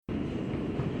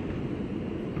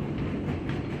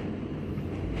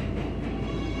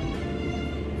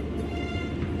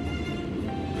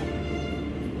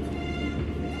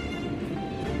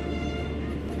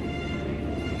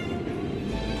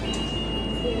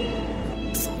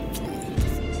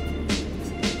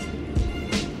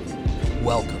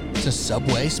Welcome to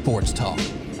Subway Sports Talk.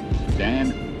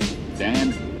 Stand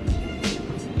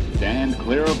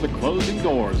clear of the closing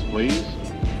doors, please.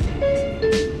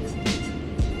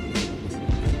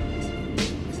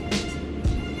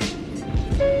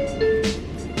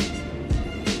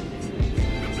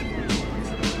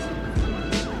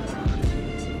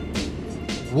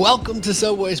 Welcome to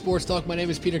Subway Sports Talk. My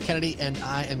name is Peter Kennedy, and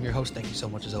I am your host. Thank you so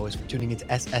much, as always, for tuning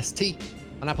into SST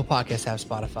on Apple Podcasts,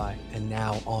 Spotify, and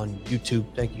now on YouTube.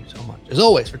 Thank you so much, as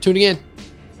always, for tuning in.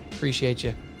 Appreciate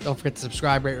you. Don't forget to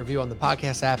subscribe, rate, review on the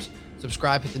podcast apps.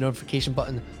 Subscribe, hit the notification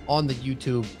button on the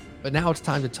YouTube. But now it's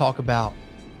time to talk about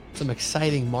some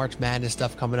exciting March Madness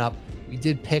stuff coming up. We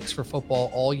did picks for football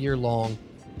all year long,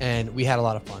 and we had a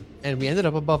lot of fun. And we ended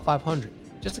up above 500.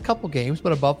 Just a couple games,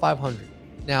 but above 500.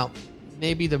 Now,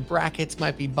 maybe the brackets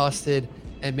might be busted,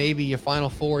 and maybe your Final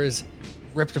Four is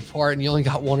ripped apart and you only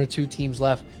got one or two teams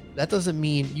left. That doesn't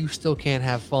mean you still can't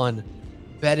have fun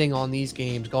betting on these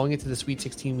games going into the Sweet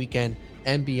 16 weekend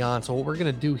and beyond. So what we're going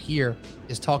to do here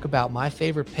is talk about my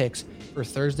favorite picks for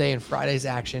Thursday and Friday's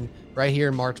action right here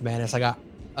in March Madness. I got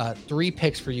 3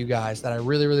 picks for you guys that I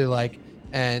really, really like.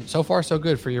 And so far, so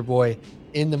good for your boy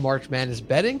in the March Madness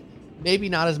betting. Maybe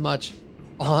not as much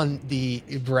on the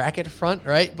bracket front,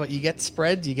 right? But you get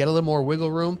spreads, you get a little more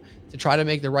wiggle room to try to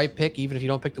make the right pick, even if you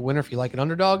don't pick the winner, if you like an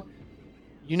underdog.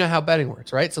 You know how betting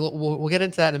works, right? So we'll get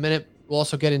into that in a minute. We'll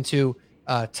also get into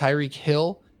Tyreek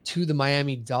Hill to the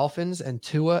Miami Dolphins and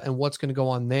Tua and what's going to go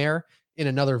on there in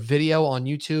another video on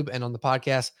YouTube and on the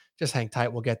podcast. Just hang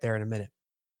tight. We'll get there in a minute.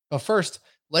 But first,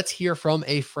 let's hear from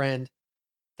a friend.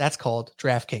 That's called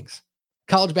DraftKings.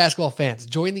 College basketball fans,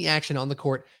 join the action on the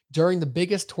court during the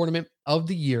biggest tournament of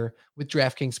the year with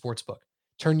DraftKings Sportsbook.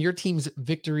 Turn your team's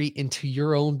victory into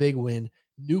your own big win.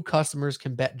 New customers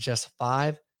can bet just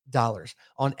 $5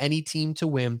 on any team to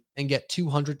win and get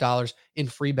 $200 in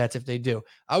free bets if they do.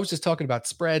 I was just talking about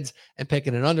spreads and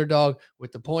picking an underdog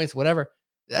with the points, whatever.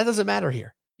 That doesn't matter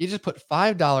here. You just put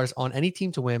 $5 on any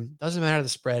team to win, doesn't matter the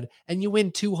spread, and you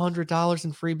win $200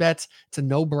 in free bets. It's a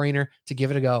no-brainer to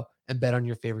give it a go and bet on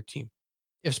your favorite team.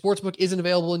 If Sportsbook isn't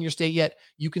available in your state yet,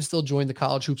 you can still join the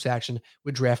college hoops action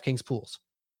with DraftKings Pools.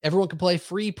 Everyone can play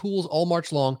free pools all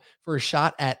March long for a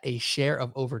shot at a share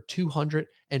of over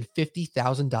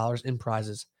 $250,000 in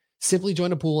prizes. Simply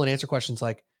join a pool and answer questions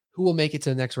like, who will make it to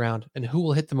the next round and who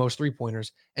will hit the most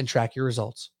three-pointers, and track your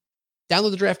results. Download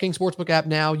the DraftKings Sportsbook app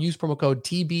now. Use promo code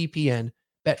TBPN.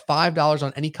 Bet $5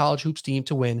 on any college hoops team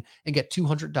to win and get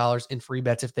 $200 in free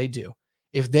bets if they do.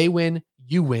 If they win,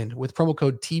 you win with promo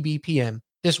code TBPN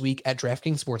this week at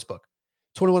DraftKings Sportsbook.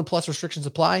 21 plus restrictions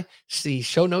apply. See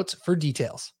show notes for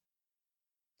details.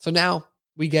 So now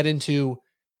we get into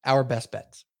our best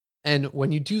bets. And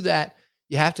when you do that,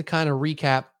 you have to kind of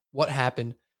recap what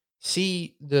happened,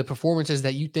 see the performances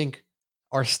that you think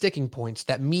are sticking points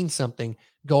that mean something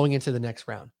going into the next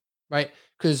round, right?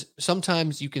 Because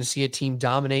sometimes you can see a team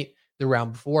dominate the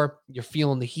round before. You're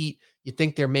feeling the heat. You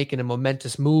think they're making a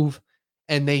momentous move,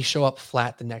 and they show up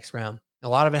flat the next round. A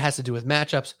lot of it has to do with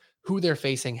matchups, who they're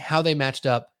facing, how they matched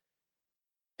up,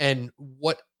 and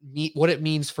what it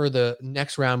means for the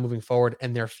next round moving forward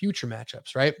and their future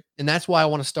matchups, right? And that's why I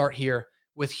want to start here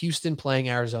with Houston playing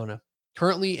Arizona.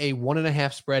 Currently a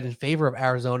 1.5 spread in favor of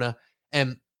Arizona.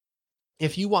 And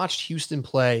if you watched Houston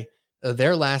play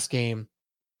their last game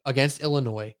against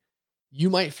Illinois, you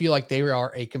might feel like they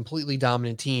are a completely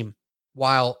dominant team,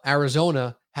 while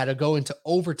Arizona had to go into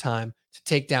overtime to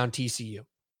take down TCU.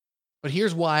 But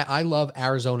here's why I love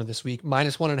Arizona this week,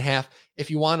 -1.5. If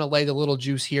you want to lay the little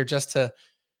juice here just to,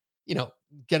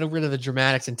 get rid of the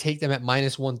dramatics and take them at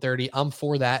 -130, I'm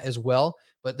for that as well.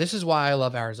 But this is why I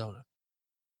love Arizona.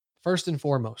 First and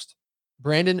foremost,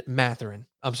 Benedict Mathurin,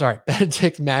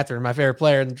 my favorite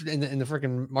player in the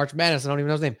freaking March Madness. I don't even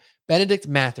know his name. Benedict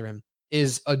Mathurin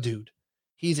is a dude.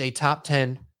 He's a top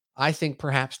 10, I think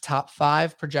perhaps top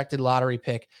 5 projected lottery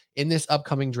pick in this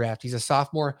upcoming draft. He's a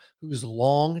sophomore who's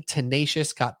long,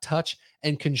 tenacious, got touch,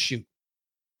 and can shoot.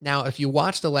 Now, if you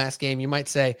watch the last game, you might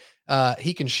say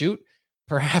he can shoot.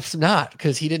 Perhaps not,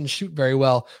 because he didn't shoot very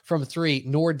well from 3,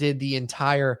 nor did the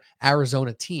entire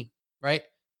Arizona team, right?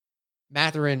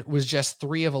 Mathurin was just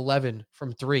 3 of 11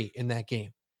 from 3 in that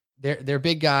game. Their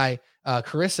big guy,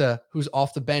 Carissa, who's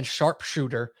off the bench,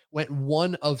 sharpshooter, went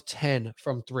 1 of 10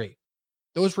 from 3.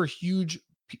 Those were huge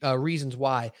reasons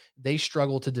why they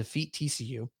struggled to defeat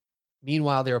TCU.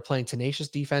 Meanwhile, they were playing tenacious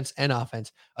defense and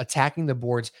offense, attacking the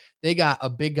boards. They got a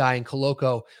big guy in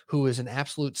Koloko who is an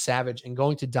absolute savage and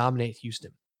going to dominate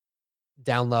Houston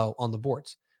down low on the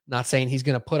boards. Not saying he's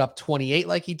going to put up 28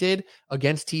 like he did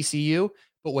against TCU,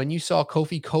 but when you saw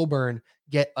Kofi Cockburn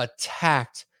get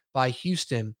attacked by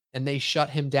Houston and they shut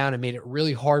him down and made it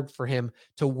really hard for him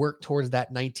to work towards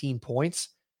that 19 points.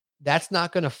 That's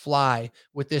not going to fly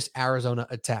with this Arizona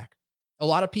attack. A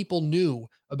lot of people knew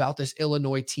about this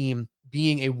Illinois team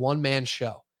being a one-man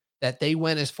show, that they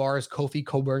went as far as Kofi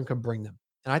Cockburn could bring them.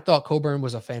 And I thought Cockburn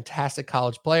was a fantastic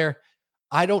college player.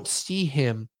 I don't see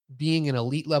him being an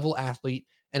elite level athlete,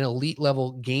 an elite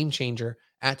level game changer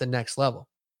at the next level.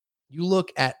 You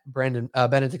look at Benedict,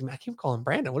 I keep calling him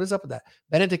Brandon. What is up with that?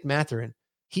 Benedict Mathurin.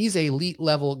 He's a elite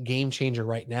level game changer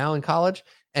right now in college,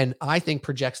 and I think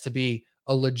projects to be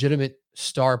a legitimate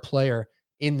star player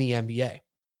in the NBA.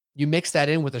 You mix that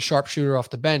in with a sharpshooter off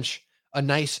the bench, a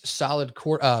nice solid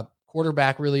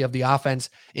quarterback really of the offense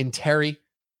in Terry,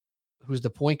 who's the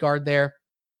point guard there.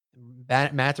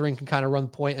 Mathurin can kind of run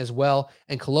point as well.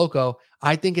 And Koloko,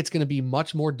 I think it's going to be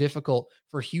much more difficult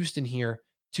for Houston here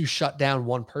to shut down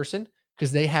one person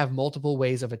because they have multiple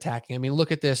ways of attacking. I mean,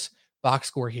 look at this box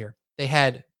score here. They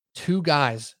had two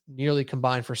guys nearly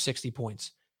combined for 60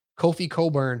 points. Kofi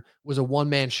Cockburn was a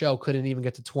one-man show, couldn't even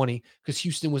get to 20 because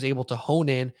Houston was able to hone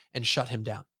in and shut him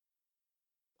down.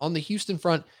 On the Houston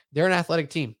front, they're an athletic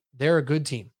team. They're a good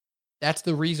team. That's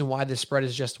the reason why this spread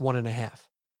is just 1.5.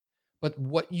 But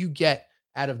what you get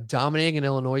out of dominating an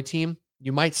Illinois team,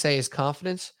 you might say is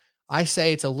confidence. I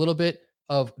say it's a little bit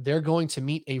of they're going to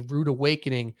meet a rude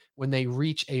awakening when they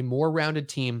reach a more rounded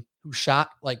team who shot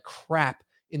like crap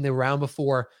in the round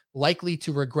before, likely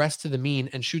to regress to the mean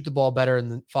and shoot the ball better in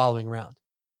the following round.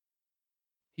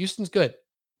 Houston's good.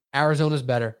 Arizona's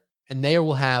better. And they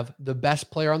will have the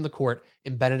best player on the court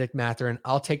in Benedict Mathurin.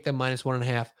 I'll take them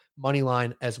 -1.5 money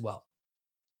line as well.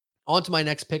 On to my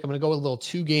next pick. I'm going to go with a little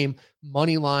 2-game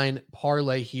money line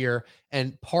parlay here.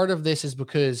 And part of this is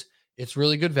because it's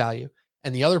really good value.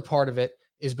 And the other part of it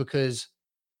is because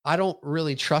I don't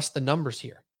really trust the numbers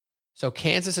here. So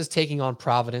Kansas is taking on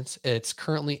Providence. It's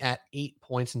currently at 8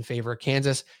 points in favor of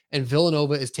Kansas. And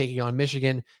Villanova is taking on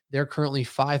Michigan. They're currently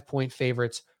 5-point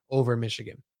favorites over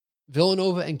Michigan.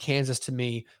 Villanova and Kansas, to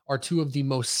me, are two of the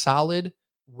most solid,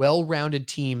 well-rounded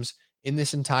teams in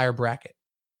this entire bracket.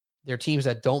 They're teams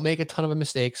that don't make a ton of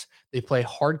mistakes. They play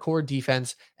hardcore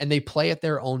defense, and they play at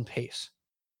their own pace.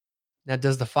 Now,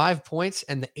 does the 5 points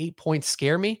and the 8 points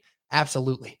scare me?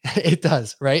 Absolutely. It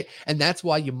does, right? And that's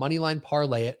why you moneyline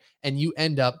parlay it, and you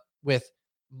end up with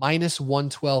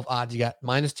 -112 odds. You got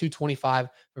 -225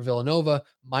 for Villanova,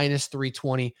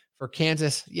 -320 for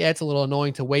Kansas. Yeah, it's a little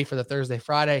annoying to wait for the Thursday,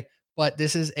 Friday, but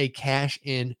this is a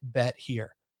cash-in bet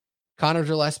here. Connor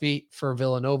Gillespie for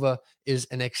Villanova is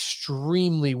an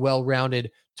extremely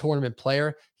well-rounded tournament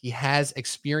player. He has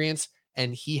experience,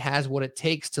 and he has what it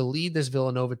takes to lead this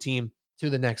Villanova team to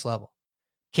the next level.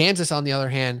 Kansas, on the other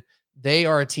hand, they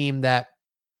are a team that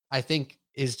I think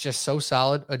is just so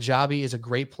solid. Ajabi is a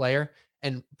great player.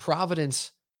 And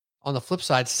Providence, on the flip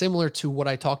side, similar to what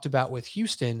I talked about with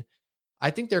Houston, I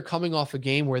think they're coming off a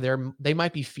game where they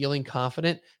might be feeling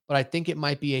confident, but I think it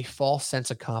might be a false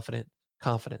sense of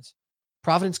confidence.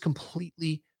 Providence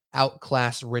completely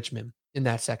outclassed Richmond in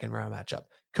that second round matchup.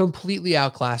 Completely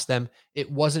outclassed them. It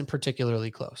wasn't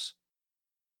particularly close.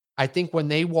 I think when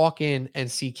they walk in and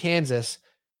see Kansas,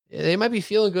 they might be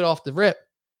feeling good off the rip.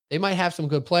 They might have some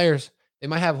good players. They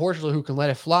might have Horschler who can let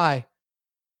it fly.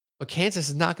 But Kansas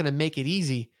is not going to make it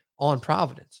easy on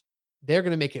Providence. They're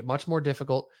going to make it much more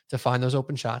difficult to find those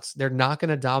open shots. They're not going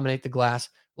to dominate the glass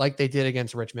like they did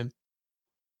against Richmond.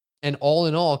 And all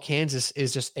in all, Kansas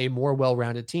is just a more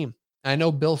well-rounded team. I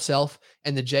know Bill Self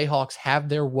and the Jayhawks have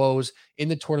their woes in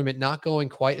the tournament, not going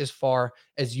quite as far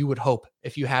as you would hope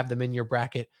if you have them in your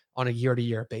bracket on a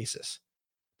year-to-year basis.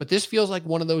 But this feels like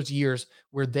one of those years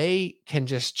where they can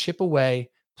just chip away,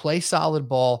 play solid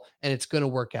ball, and it's going to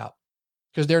work out.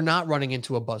 Because they're not running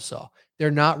into a buzzsaw.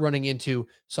 They're not running into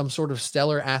some sort of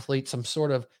stellar athlete, some sort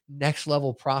of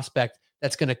next-level prospect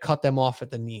that's going to cut them off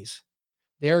at the knees.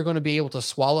 They're going to be able to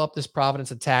swallow up this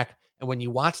Providence attack. And when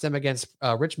you watch them against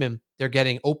Richmond, they're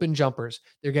getting open jumpers.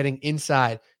 They're getting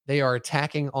inside. They are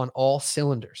attacking on all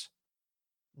cylinders.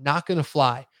 Not going to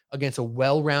fly against a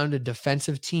well-rounded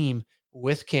defensive team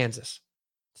with Kansas.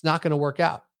 It's not going to work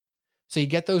out. So you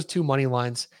get those two money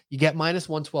lines. You get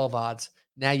 -112 odds.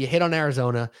 Now you hit on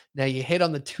Arizona. Now you hit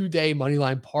on the 2-day money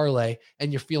line parlay,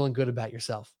 and you're feeling good about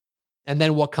yourself. And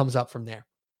then what comes up from there?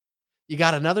 You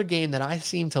got another game that I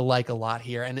seem to like a lot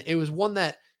here. And it was one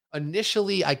that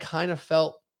initially I kind of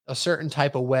felt a certain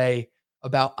type of way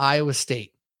about Iowa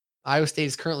State. Iowa State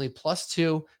is currently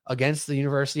 +2 against the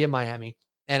University of Miami.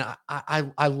 And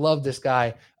I love this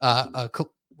guy. How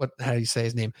do you say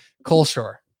his name?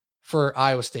 Colshore for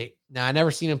Iowa State. Now, I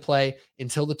never seen him play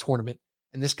until the tournament,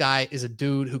 And this guy is a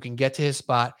dude who can get to his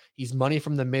spot. He's money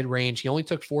from the mid range. He only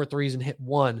took 4 threes and hit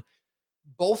one.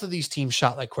 Both of these teams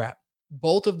shot like crap.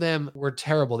 Both of them were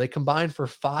terrible. They combined for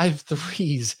 5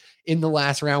 threes in the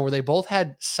last round where they both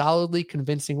had solidly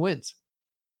convincing wins.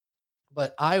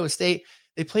 But Iowa State,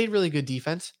 they played really good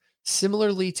defense.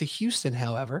 Similarly to Houston,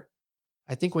 however,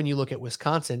 I think when you look at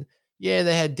Wisconsin, yeah,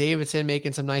 they had Davidson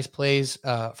making some nice plays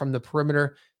from the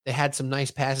perimeter. They had some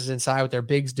nice passes inside with their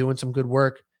bigs doing some good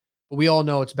work. But we all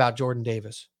know it's about Jordan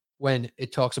Davis when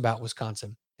it talks about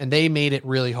Wisconsin. And they made it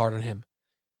really hard on him.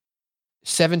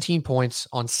 17 points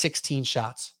on 16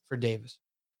 shots for Davis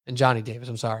and Johnny Davis.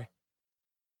 I'm sorry.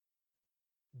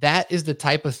 That is the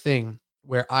type of thing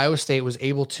where Iowa State was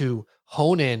able to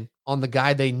hone in on the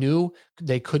guy they knew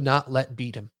they could not let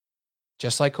beat him.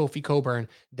 Just like Kofi Cockburn,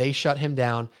 they shut him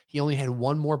down. He only had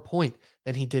one more point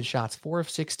than he did shots, 4 of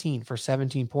 16 for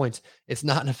 17 points. It's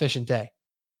not an efficient day.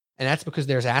 And that's because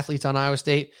there's athletes on Iowa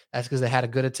State. That's because they had a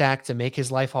good attack to make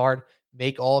his life hard,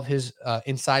 make all of his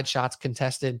inside shots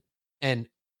contested. And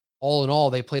all in all,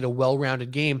 they played a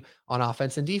well-rounded game on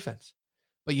offense and defense.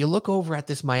 But you look over at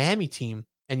this Miami team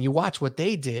and you watch what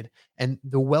they did and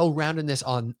the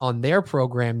well-roundedness on their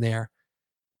program there.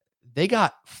 They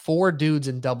got 4 dudes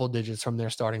in double digits from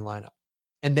their starting lineup.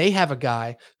 And they have a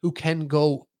guy who can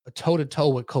go toe-to-toe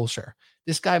with Kolscher.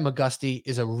 This guy, McGusty,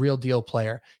 is a real deal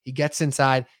player. He gets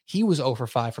inside. He was 0 for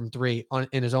 5 from 3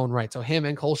 in his own right. So him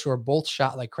and Kolscher both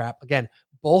shot like crap. Again,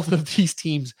 both of these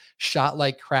teams shot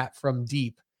like crap from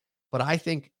deep. But I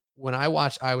think when I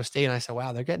watched Iowa State and I said,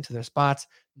 wow, they're getting to their spots,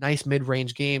 nice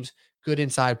mid-range games, good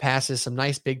inside passes, some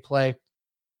nice big play.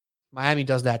 Miami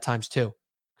does that times 2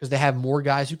 because they have more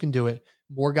guys who can do it,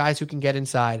 more guys who can get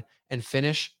inside and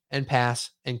finish and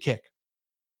pass and kick.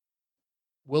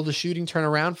 Will the shooting turn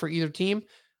around for either team?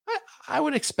 I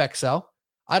would expect so.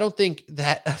 I don't think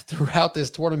that throughout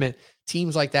this tournament,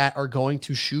 teams like that are going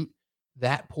to shoot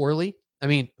that poorly. I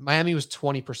mean, Miami was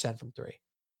 20% from 3.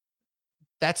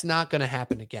 That's not going to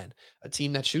happen again. A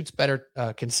team that shoots better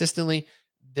consistently,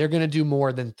 they're going to do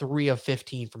more than 3 of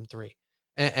 15 from 3.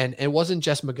 And it wasn't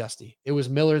just McGusty. It was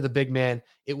Miller, the big man.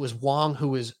 It was Wong, who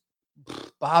was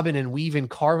bobbing and weaving,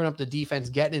 carving up the defense,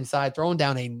 getting inside, throwing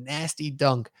down a nasty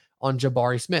dunk on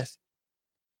Jabari Smith.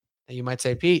 And you might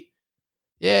say, Pete,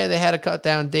 yeah, they had to cut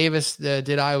down Davis,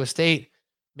 did Iowa State.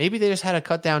 Maybe they just had to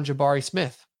cut down Jabari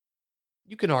Smith.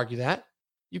 You can argue that.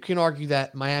 You can argue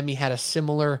that Miami had a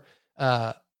similar,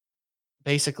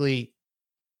 basically,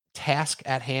 task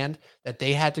at hand that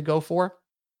they had to go for.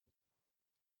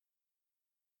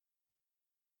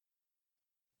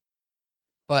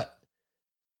 But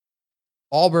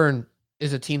Auburn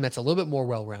is a team that's a little bit more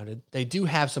well-rounded. They do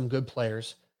have some good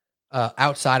players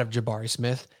outside of Jabari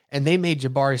Smith, and they made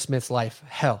Jabari Smith's life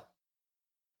hell.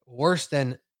 Worse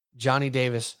than Johnny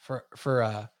Davis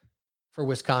for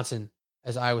Wisconsin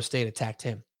as Iowa State attacked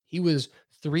him. He was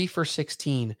 3 for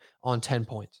 16 on 10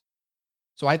 points.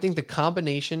 So I think the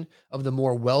combination of the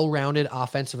more well-rounded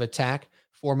offensive attack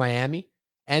for Miami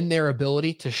and their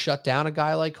ability to shut down a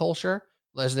guy like Kolscher,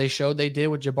 as they showed they did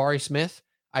with Jabari Smith,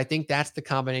 I think that's the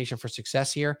combination for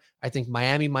success here. I think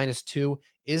Miami -2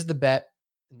 is the bet,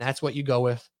 and that's what you go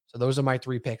with. So those are my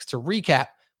 3 picks. To recap,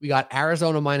 we got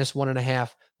Arizona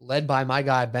 -1.5, led by my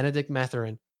guy, Benedict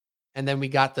Mathurin. And then we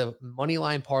got the money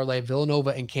line parlay,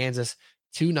 Villanova and Kansas,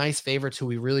 2 nice favorites who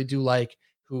we really do like,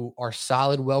 who are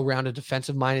solid, well-rounded,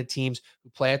 defensive-minded teams who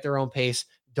play at their own pace,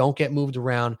 don't get moved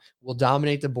around, will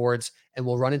dominate the boards, and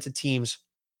will run into teams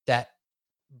that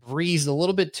breeze a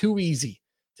little bit too easy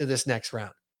to this next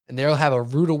round. And they'll have a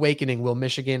rude awakening, will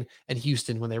Michigan and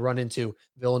Houston, when they run into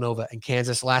Villanova and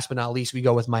Kansas. Last but not least, we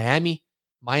go with Miami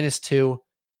 -2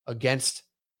 against,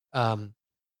 wow,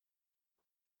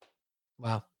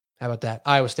 how about that?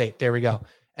 Iowa State. There we go.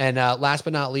 And last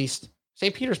but not least,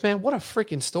 St. Peter's, man, what a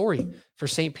freaking story for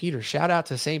St. Peter's. Shout out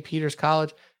to St. Peter's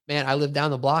College. Man, I live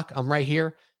down the block. I'm right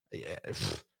here.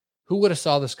 Who would have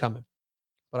saw this coming?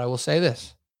 But I will say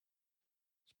this.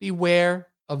 Beware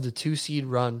of the 2-seed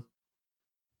run.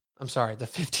 I'm sorry, the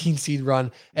 15-seed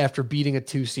run after beating a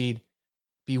 2-seed.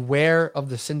 Beware of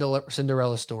the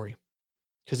Cinderella story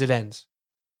because it ends.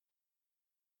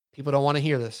 People don't want to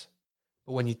hear this.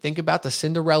 But when you think about the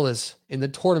Cinderellas in the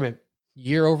tournament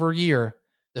year over year,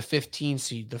 the 15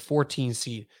 seed, the 14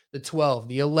 seed, the 12,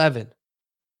 the 11,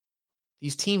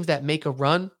 these teams that make a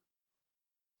run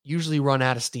usually run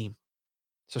out of steam.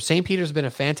 So St. Peter's has been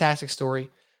a fantastic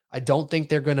story. I don't think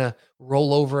they're going to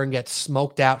roll over and get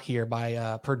smoked out here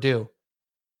by Purdue.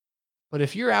 But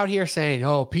if you're out here saying,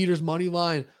 oh, Peter's money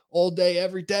line all day,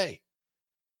 every day,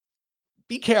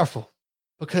 be careful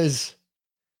because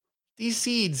these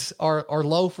seeds are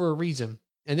low for a reason.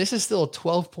 And this is still a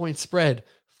 12-point spread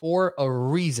for a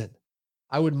reason.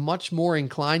 I would much more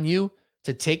incline you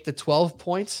to take the 12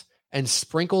 points and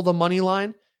sprinkle the money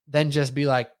line than just be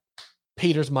like,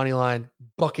 Peters money line,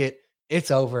 book it. It's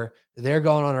over. They're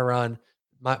going on a run.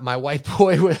 My white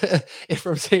boy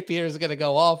from St. Peter's is going to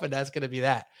go off, and that's going to be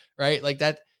that, right? Like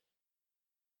that.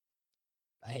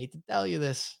 I hate to tell you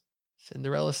this.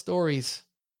 Cinderella stories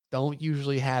don't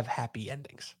usually have happy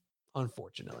endings,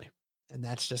 unfortunately. And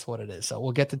that's just what it is. So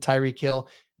we'll get to Tyreek Hill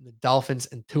and the Dolphins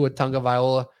and Tua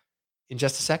Tagovailoa in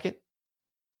just a second.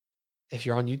 If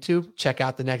you're on YouTube, check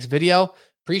out the next video.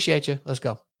 Appreciate you. Let's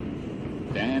go.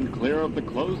 Stand clear of the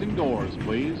closing doors,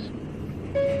 please.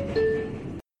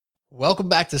 Welcome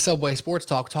back to Subway Sports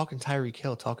Talk, talking Tyreek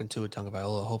Hill, talking Tua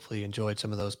Tagovailoa. Hopefully you enjoyed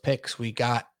some of those picks we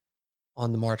got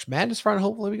on the March Madness front.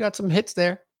 Hopefully we got some hits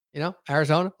there.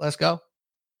 Arizona, let's go.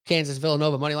 Kansas,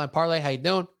 Villanova, moneyline parlay. How you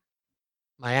doing?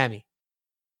 Miami.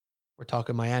 We're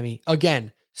talking Miami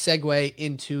again. Segue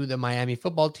into the Miami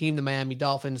football team, the Miami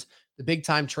Dolphins, the big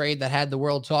time trade that had the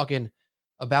world talking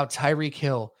about Tyreek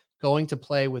Hill going to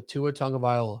play with Tua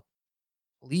Tagovailoa,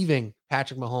 leaving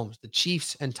Patrick Mahomes, the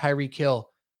Chiefs and Tyreek Hill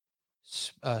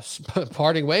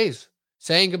parting ways,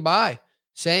 saying goodbye,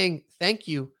 saying thank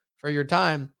you for your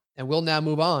time, and we'll now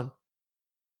move on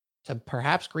to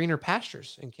perhaps greener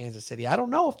pastures in Kansas City. I don't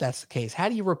know if that's the case. How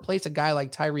do you replace a guy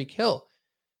like Tyreek Hill?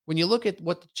 When you look at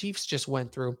what the Chiefs just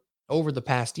went through over the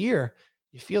past year,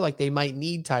 you feel like they might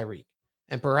need Tyreek.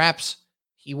 And perhaps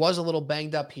he was a little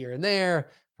banged up here and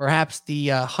there. Perhaps the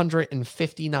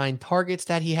 159 targets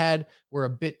that he had were a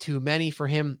bit too many for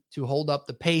him to hold up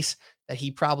the pace that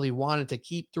he probably wanted to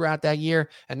keep throughout that year.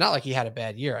 And not like he had a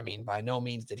bad year. I mean, by no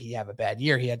means did he have a bad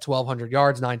year. He had 1,200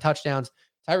 yards, 9 touchdowns.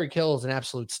 Tyreek Hill is an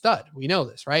absolute stud. We know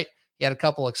this, right? He had a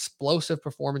couple explosive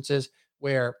performances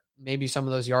where maybe some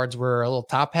of those yards were a little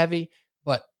top heavy.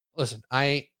 But listen, I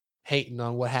ain't hating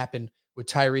on what happened with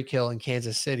Tyreek Hill in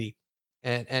Kansas City.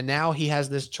 And now he has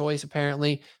this choice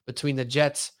apparently between the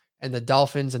Jets and the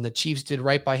Dolphins, and the Chiefs did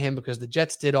right by him because the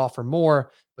Jets did offer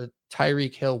more, but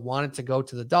Tyreek Hill wanted to go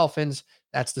to the Dolphins.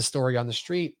 That's the story on the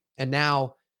street. And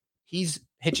now he's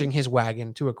hitching his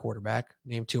wagon to a quarterback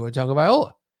named Tua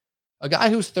Tagovailoa, a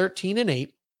guy who's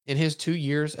 13-8 in his 2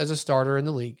 years as a starter in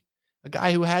the league, a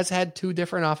guy who has had 2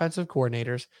 different offensive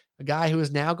coordinators, a guy who is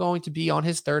now going to be on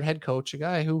his 3rd head coach, a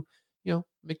guy who,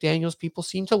 McDaniels people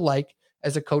seem to like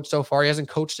as a coach so far. He hasn't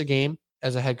coached a game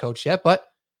as a head coach yet, but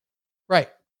right.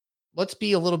 Let's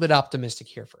be a little bit optimistic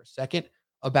here for a second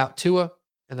about Tua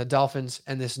and the Dolphins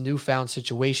and this newfound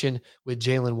situation with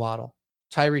Jalen Waddle,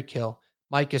 Tyreek Hill,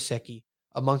 Mike Gesicki,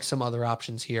 amongst some other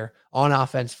options here on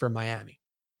offense for Miami.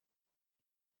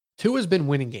 Tua's been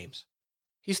winning games.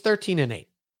 He's 13-8.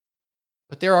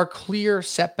 But there are clear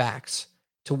setbacks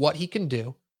to what he can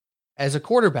do as a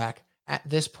quarterback at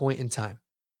this point in time.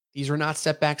 These were not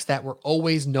setbacks that were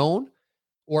always known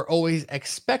or always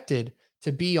expected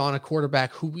to be on a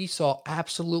quarterback who we saw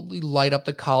absolutely light up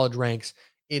the college ranks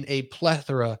in a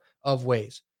plethora of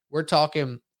ways. We're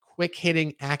talking quick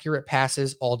hitting, accurate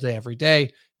passes all day, every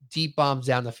day, deep bombs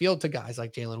down the field to guys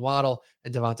like Jalen Waddle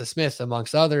and Devonta Smith,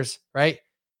 amongst others, right?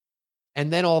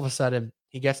 And then all of a sudden,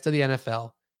 he gets to the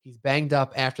NFL. He's banged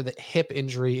up after the hip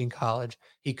injury in college.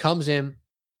 He comes in,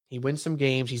 he wins some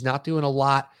games. He's not doing a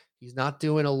lot. He's not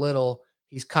doing a little.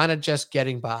 He's kind of just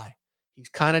getting by. He's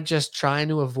kind of just trying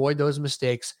to avoid those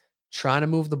mistakes, trying to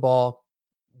move the ball,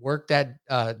 work that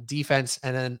defense,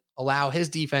 and then allow his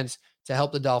defense to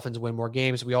help the Dolphins win more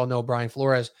games. We all know Brian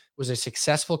Flores was a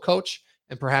successful coach,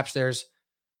 and perhaps there's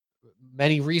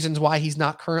many reasons why he's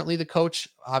not currently the coach.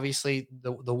 Obviously,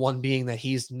 the one being that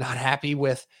he's not happy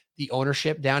with the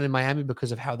ownership down in Miami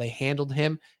because of how they handled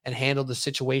him and handled the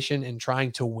situation and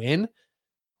trying to win.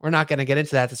 We're not going to get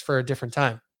into that. That's for a different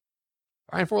time.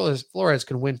 Brian Flores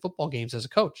can win football games as a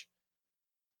coach.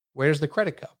 Where does the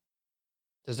credit go?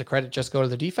 Does the credit just go to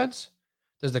the defense?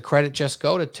 Does the credit just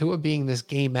go to Tua being this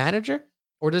game manager?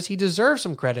 Or does he deserve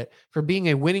some credit for being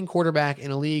a winning quarterback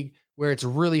in a league where it's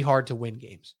really hard to win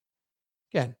games?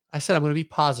 Again, I said I'm going to be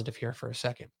positive here for a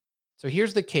second. So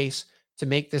here's the case to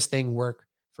make this thing work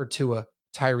for Tua,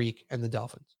 Tyreek, and the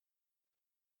Dolphins.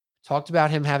 Talked about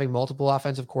him having multiple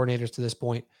offensive coordinators to this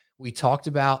point. We talked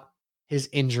about his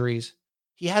injuries.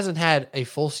 He hasn't had a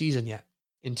full season yet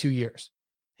in 2 years.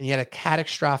 And he had a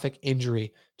catastrophic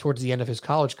injury towards the end of his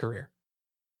college career.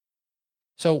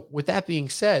 So with that being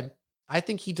said, I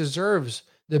think he deserves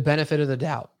the benefit of the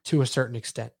doubt to a certain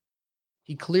extent.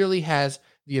 He clearly has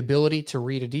the ability to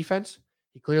read a defense.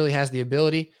 He clearly has the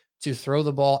ability to throw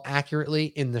the ball accurately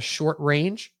in the short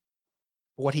range.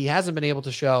 What he hasn't been able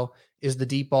to show is the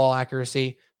deep ball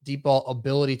accuracy, deep ball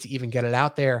ability to even get it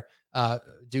out there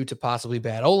due to possibly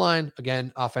bad O-line,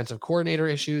 again, offensive coordinator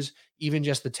issues, even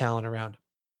just the talent around him.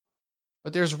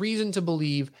 But there's reason to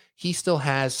believe he still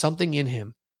has something in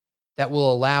him that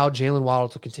will allow Jalen Waddle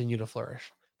to continue to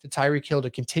flourish, to Tyreek Hill to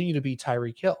continue to be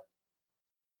Tyreek Hill.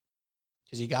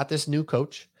 Because you got this new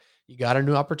coach, you got a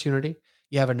new opportunity,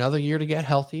 you have another year to get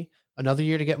healthy, another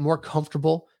year to get more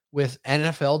comfortable with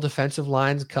NFL defensive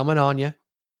lines coming on you,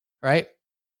 right?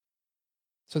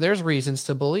 So there's reasons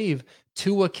to believe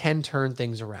Tua can turn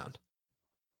things around.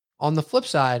 On the flip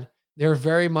side, there are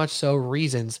very much so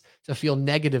reasons to feel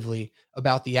negatively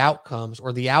about the outcomes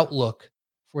or the outlook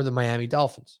for the Miami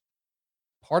Dolphins.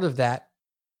 Part of that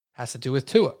has to do with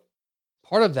Tua.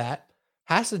 Part of that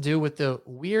has to do with the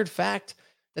weird fact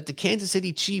that the Kansas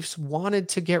City Chiefs wanted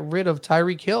to get rid of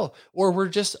Tyreek Hill, or were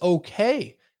just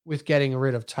okay with getting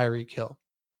rid of Tyreek Hill.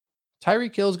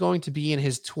 Tyreek Hill is going to be in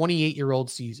his 28-year-old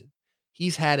season.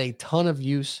 He's had a ton of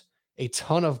use, a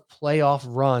ton of playoff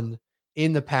run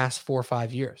in the past 4 or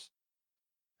 5 years.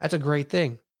 That's a great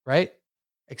thing, right?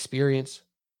 Experience,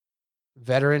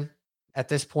 veteran at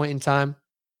this point in time,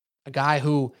 a guy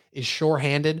who is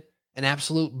sure-handed, an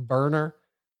absolute burner,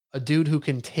 a dude who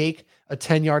can take a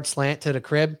 10-yard slant to the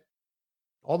crib.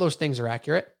 All those things are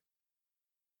accurate.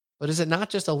 But is it not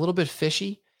just a little bit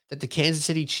fishy that the Kansas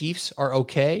City Chiefs are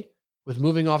okay with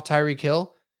moving off Tyreek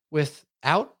Hill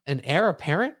without an heir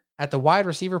apparent at the wide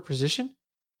receiver position?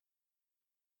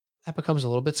 That becomes a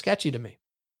little bit sketchy to me.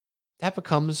 That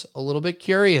becomes a little bit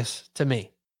curious to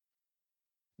me.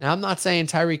 Now, I'm not saying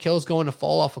Tyreek Hill is going to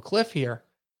fall off a cliff here,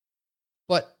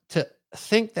 but to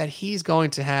think that he's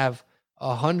going to have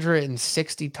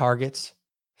 160 targets,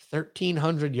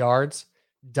 1,300 yards,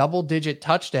 double-digit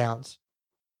touchdowns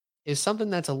is something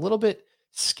that's a little bit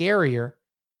scarier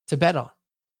to bet on.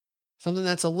 Something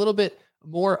that's a little bit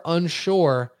more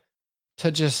unsure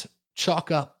to just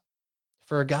chalk up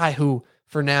for a guy who,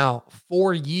 for now,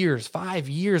 4 years, 5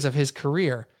 years of his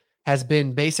career has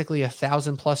been basically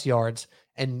 1,000+ yards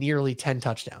and nearly 10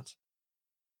 touchdowns.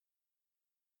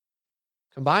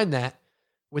 Combine that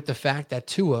with the fact that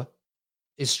Tua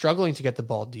is struggling to get the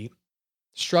ball deep,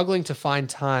 struggling to find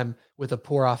time with a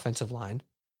poor offensive line,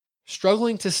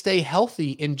 struggling to stay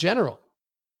healthy in general.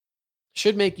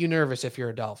 Should make you nervous if you're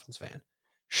a Dolphins fan.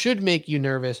 Should make you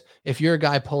nervous if you're a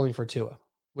guy pulling for Tua,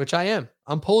 which I am.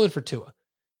 I'm pulling for Tua.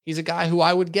 He's a guy who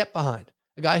I would get behind,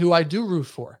 a guy who I do root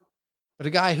for, but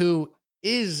a guy who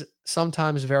is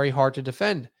sometimes very hard to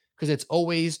defend because it's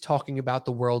always talking about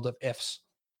the world of ifs,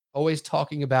 always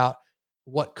talking about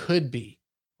what could be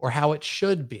or how it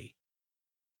should be,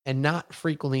 and not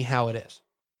frequently how it is.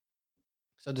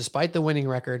 So despite the winning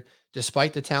record,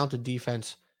 despite the talented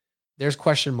defense, there's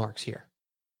question marks here.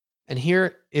 And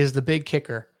here is the big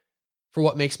kicker for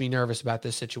what makes me nervous about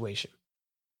this situation.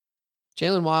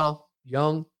 Jalen Waddle,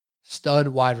 young, stud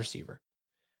wide receiver.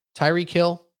 Tyreek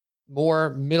Hill,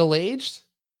 more middle-aged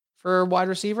for a wide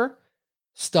receiver,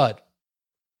 stud.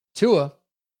 Tua,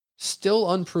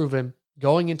 still unproven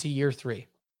going into year 3.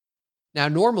 Now,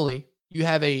 normally, you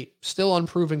have a still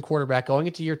unproven quarterback going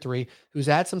into year 3 who's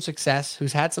had some success,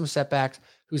 who's had some setbacks,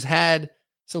 who's had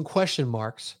some question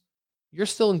marks. You're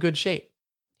still in good shape.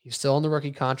 He's still on the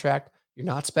rookie contract. You're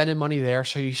not spending money there,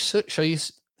 so you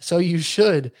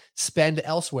should spend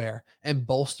elsewhere and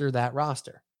bolster that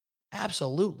roster.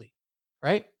 Absolutely,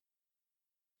 right?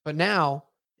 But now,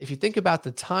 if you think about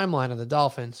the timeline of the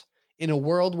Dolphins, in a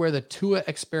world where the Tua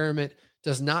experiment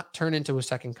does not turn into a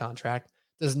second contract,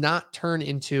 does not turn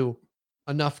into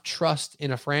enough trust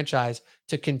in a franchise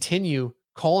to continue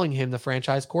calling him the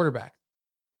franchise quarterback.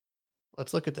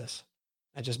 Let's look at this.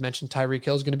 I just mentioned Tyreek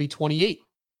Hill is going to be 28.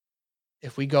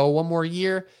 If we go one more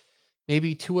year,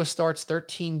 maybe Tua starts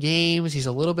 13 games. He's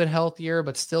a little bit healthier,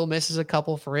 but still misses a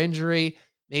couple for injury.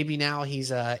 Maybe now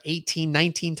he's 18,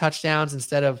 19 touchdowns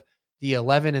instead of the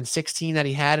 11 and 16 that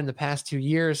he had in the past 2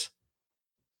 years.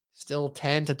 Still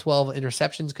 10 to 12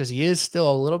 interceptions because he is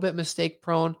still a little bit mistake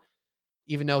prone.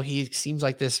 Even though he seems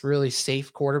like this really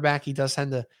safe quarterback, he does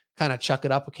tend to kind of chuck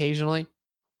it up occasionally.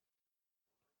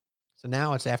 So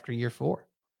now it's after year 4.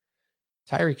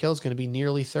 Tyreek Hill is going to be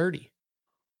nearly 30.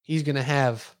 He's going to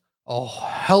have a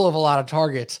hell of a lot of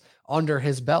targets under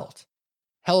his belt,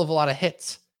 hell of a lot of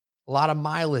hits, a lot of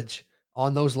mileage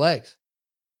on those legs.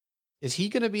 Is he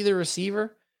going to be the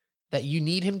receiver that you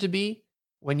need him to be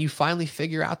when you finally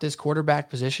figure out this quarterback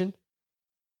position?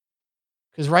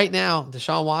 Because right now,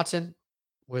 Deshaun Watson,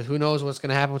 with who knows what's going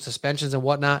to happen with suspensions and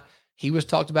whatnot, he was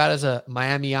talked about as a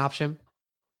Miami option.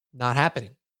 Not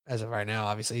happening as of right now.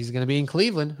 Obviously, he's going to be in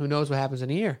Cleveland. Who knows what happens in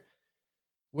a year?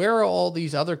 Where are all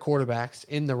these other quarterbacks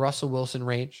in the Russell Wilson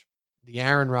range, the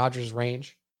Aaron Rodgers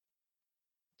range,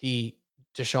 the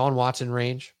Deshaun Watson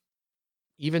range,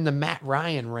 even the Matt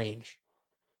Ryan range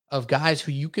of guys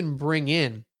who you can bring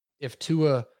in if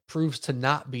Tua proves to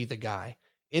not be the guy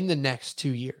in the next 2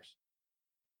 years.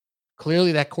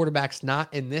 Clearly, that quarterback's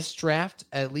not in this draft.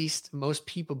 At least most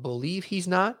people believe he's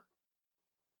not.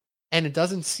 And it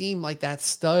doesn't seem like that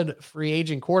stud free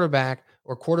agent quarterback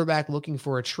or quarterback looking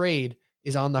for a trade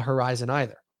is on the horizon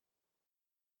either.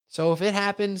 So if it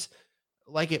happens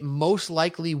like it most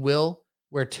likely will,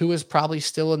 where Tua is probably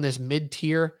still in this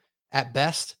mid-tier at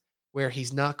best, where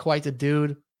he's not quite the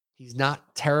dude, he's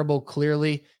not terrible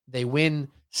clearly, they win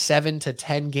 7 to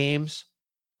 10 games.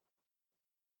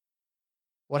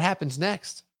 What happens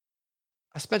next?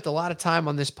 I spent a lot of time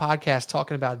on this podcast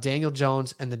talking about Daniel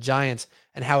Jones and the Giants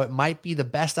and how it might be the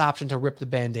best option to rip the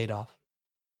Band-Aid off.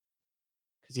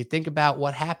 Because you think about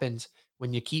what happens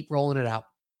when you keep rolling it out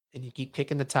and you keep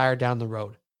kicking the tire down the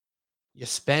road. You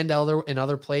spend in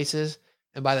other places,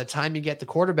 and by the time you get the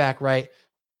quarterback right,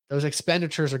 those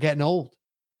expenditures are getting old.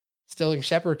 Sterling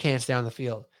Shepard can't stay on the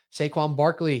field. Saquon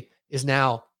Barkley is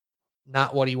now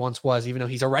not what he once was, even though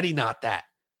he's already not that,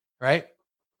 right?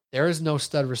 There is no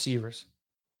stud receivers.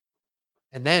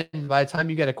 And then by the time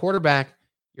you get a quarterback,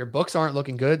 your books aren't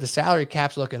looking good. The salary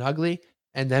cap's looking ugly.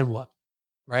 And then what?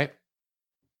 Right?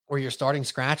 Or you're starting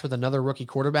scratch with another rookie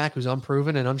quarterback who's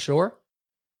unproven and unsure.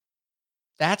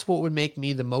 That's what would make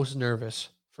me the most nervous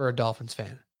for a Dolphins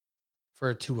fan, for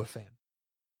a Tua fan.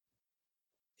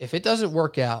 If it doesn't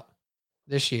work out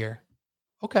this year,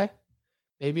 okay.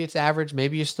 Maybe it's average.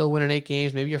 Maybe you're still winning 8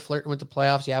 games. Maybe you're flirting with the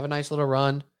playoffs. You have a nice little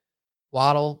run.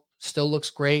 Waddle still looks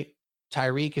great.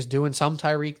 Tyreek is doing some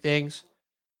Tyreek things.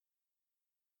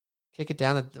 Kick it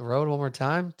down the road one more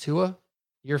time. Tua,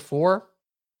 year 4.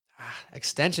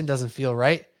 Extension doesn't feel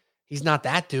right. He's not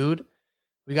that dude.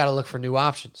 We got to look for new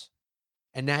options.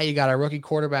 And now you got a rookie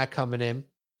quarterback coming in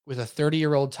with a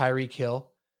 30-year-old Tyreek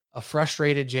Hill, a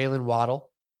frustrated Jalen Waddle,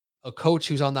 a coach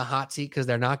who's on the hot seat because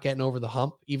they're not getting over the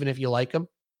hump, even if you like them.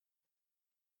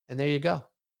 And there you go.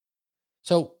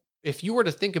 So if you were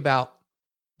to think about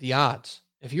the odds,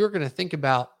 if you were going to think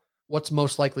about what's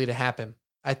most likely to happen,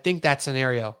 I think that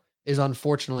scenario is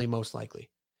unfortunately most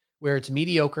likely, where it's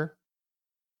mediocre.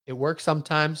 It works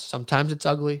sometimes. Sometimes it's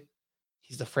ugly.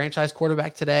 He's the franchise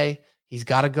quarterback today. He's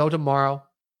got to go tomorrow.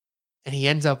 And he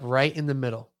ends up right in the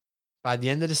middle. By the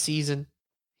end of the season,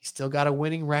 he's still got a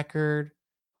winning record.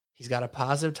 He's got a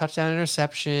positive touchdown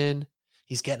interception.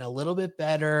 He's getting a little bit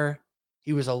better.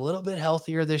 He was a little bit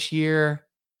healthier this year.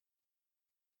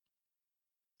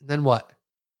 And then what?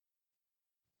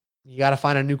 You got to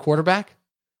find a new quarterback?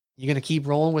 You're going to keep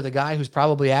rolling with a guy who's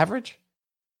probably average?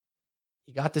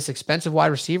 You got this expensive wide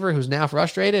receiver who's now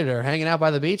frustrated or hanging out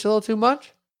by the beach a little too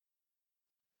much?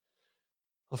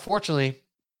 Unfortunately,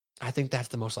 I think that's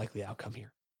the most likely outcome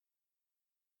here.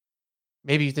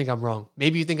 Maybe you think I'm wrong.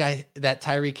 Maybe you think that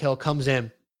Tyreek Hill comes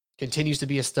in, continues to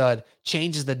be a stud,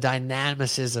 changes the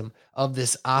dynamicism of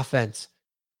this offense,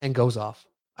 and goes off.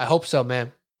 I hope so,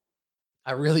 man.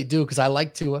 I really do, because I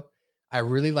like Tua. I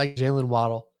really like Jalen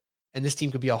Waddle. And this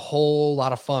team could be a whole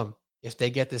lot of fun if they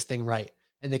get this thing right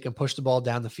and they can push the ball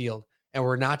down the field. And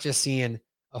we're not just seeing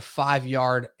a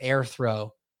 5-yard air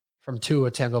throw from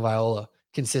Tua Tagovailoa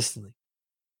consistently.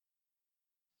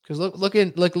 Because look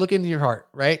into your heart,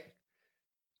 right?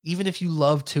 Even if you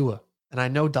love Tua, and I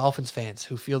know Dolphins fans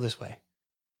who feel this way.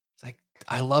 It's like,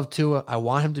 I love Tua. I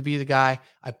want him to be the guy.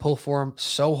 I pull for him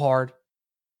so hard.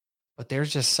 But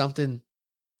there's just something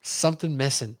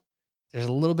missing. There's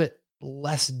a little bit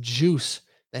less juice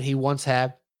than he once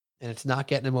had, and it's not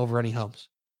getting him over any humps.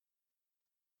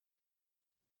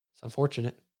 It's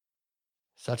unfortunate.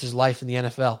 Such is life in the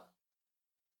NFL.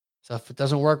 So if it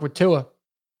doesn't work with Tua,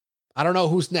 I don't know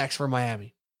who's next for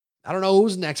Miami. I don't know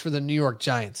who's next for the New York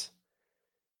Giants.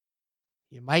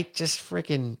 You might just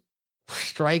freaking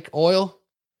strike oil,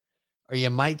 or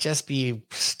you might just be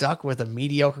stuck with a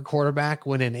mediocre quarterback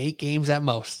winning 8 games at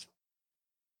most.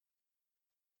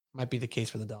 Might be the case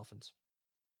for the Dolphins.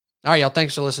 All right, y'all.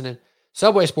 Thanks for listening.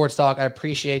 Subway Sports Talk. I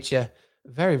appreciate you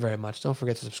very, very much. Don't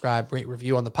forget to subscribe, rate,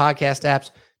 review on the podcast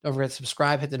apps. Don't forget to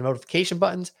subscribe, hit the notification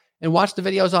buttons, and watch the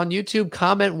videos on YouTube.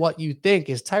 Comment what you think.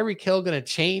 Is Tyreek Hill going to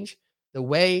change the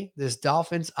way this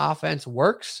Dolphins offense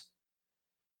works?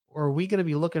 Or are we going to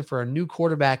be looking for a new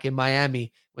quarterback in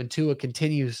Miami when Tua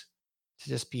continues to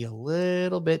just be a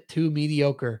little bit too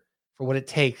mediocre for what it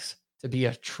takes to be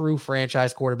a true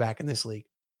franchise quarterback in this league?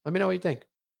 Let me know what you think.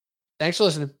 Thanks for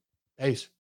listening. Peace.